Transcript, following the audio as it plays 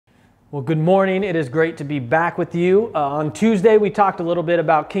Well, good morning. It is great to be back with you. On Tuesday, we talked a little bit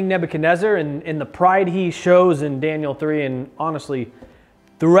about King Nebuchadnezzar and the pride he shows in Daniel 3, and honestly,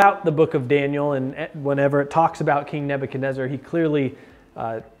 throughout the book of Daniel, and whenever it talks about King Nebuchadnezzar, he clearly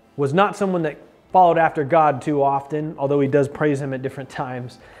was not someone that followed after God too often, although he does praise him at different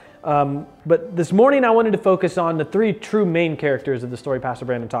times. But this morning, I wanted to focus on the three true main characters of the story Pastor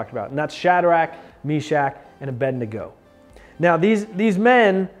Brandon talked about, and that's Shadrach, Meshach, and Abednego. Now, these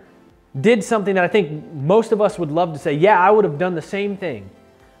men did something that I think most of us would love to say, yeah, I would have done the same thing.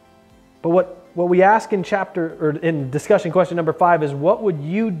 But what we ask in discussion question number 5 is, what would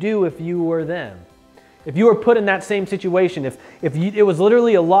you do if you were them? If you were put in that same situation, if it was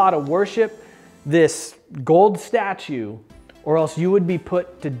literally a law to worship this gold statue, or else you would be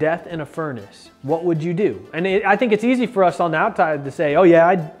put to death in a furnace, what would you do? And I think it's easy for us on the outside to say, oh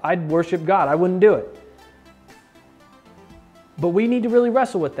yeah, I'd worship God. I wouldn't do it. But we need to really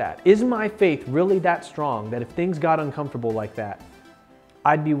wrestle with that. Is my faith really that strong that if things got uncomfortable like that,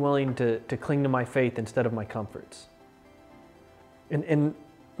 I'd be willing to cling to my faith instead of my comforts? And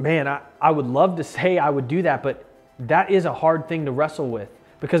man, I would love to say I would do that, but that is a hard thing to wrestle with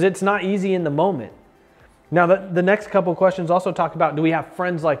because it's not easy in the moment. Now, the next couple questions also talk about, do we have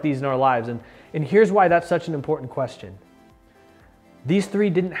friends like these in our lives? And here's why that's such an important question. These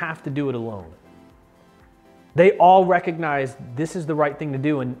three didn't have to do it alone. They all recognized this is the right thing to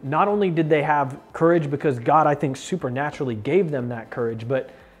do. And not only did they have courage because God, I think, supernaturally gave them that courage, but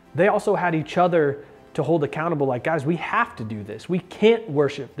they also had each other to hold accountable. Like, guys, we have to do this. We can't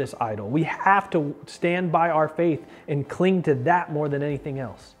worship this idol. We have to stand by our faith and cling to that more than anything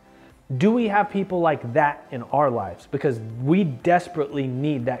else. Do we have people like that in our lives? Because we desperately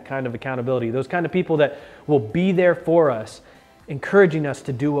need that kind of accountability. Those kind of people that will be there for us, encouraging us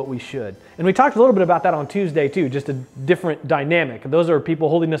to do what we should. And we talked a little bit about that on Tuesday too, just a different dynamic. Those are people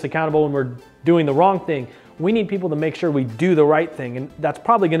holding us accountable when we're doing the wrong thing. We need people to make sure we do the right thing, and that's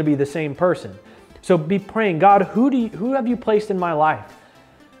probably going to be the same person. So be praying, God, who have you placed in my life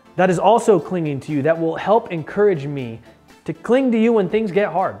that is also clinging to you, that will help encourage me to cling to you when things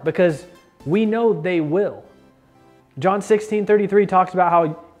get hard, because we know they will. John 16:33 talks about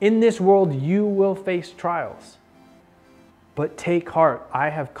how in this world you will face trials. But take heart, I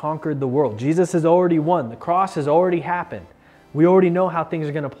have conquered the world. Jesus has already won. The cross has already happened. We already know how things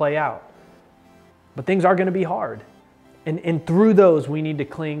are going to play out. But things are going to be hard. And through those, we need to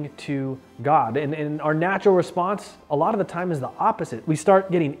cling to God. And our natural response, a lot of the time, is the opposite. We start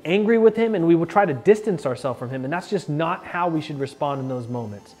getting angry with Him, and we will try to distance ourselves from Him. And that's just not how we should respond in those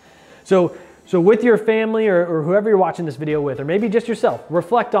moments. So with your family or whoever you're watching this video with, or maybe just yourself,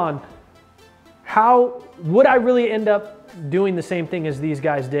 reflect on, how would I really end up doing the same thing as these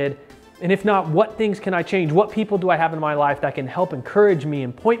guys did? And if not, what things can I change? What people do I have in my life that can help encourage me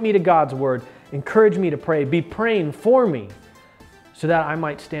and point me to God's word, encourage me to pray, be praying for me so that I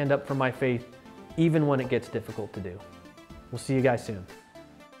might stand up for my faith even when it gets difficult to do? We'll see you guys soon.